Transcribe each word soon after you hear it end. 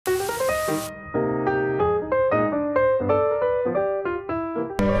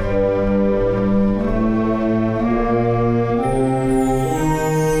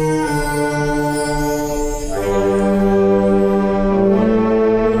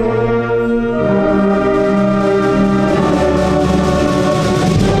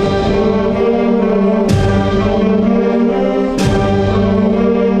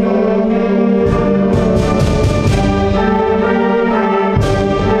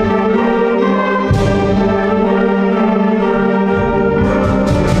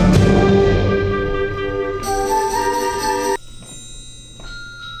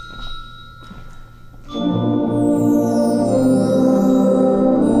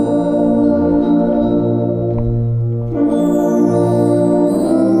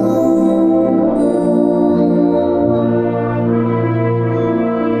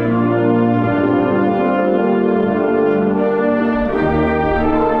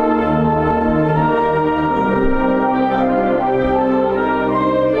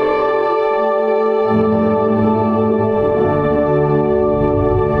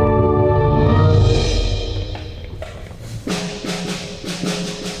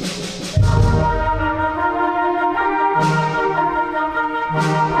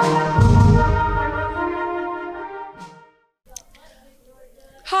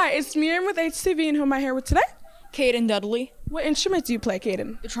Hi, it's Miriam with HTV, and who am I here with today? Caden Dudley. What instrument do you play,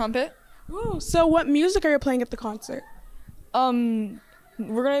 Caden? The trumpet. Ooh, so what music are you playing at the concert? We're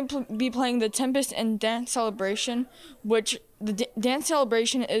going to be playing the Tempest and Dance Celebration, which the Dance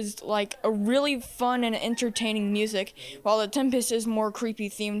Celebration is like a really fun and entertaining music, while the Tempest is more creepy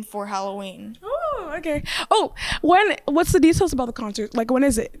themed for Halloween. Oh, okay. Oh, what's the details about the concert? Like, when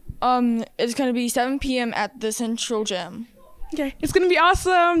is it? It's going to be 7 p.m. at the Central Gym. Okay, it's going to be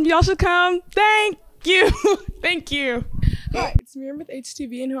awesome. Y'all should come. Thank you. Thank you. Hi, it's Miriam with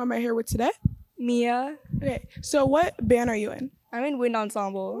HTV, and who am I here with today? Mia. Okay, so what band are you in? I'm in wind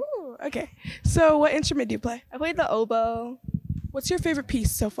ensemble. Ooh, okay. So what instrument do you play? I played the oboe. What's your favorite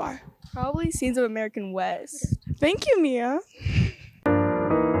piece so far? Probably Scenes of American West. Thank you, Mia.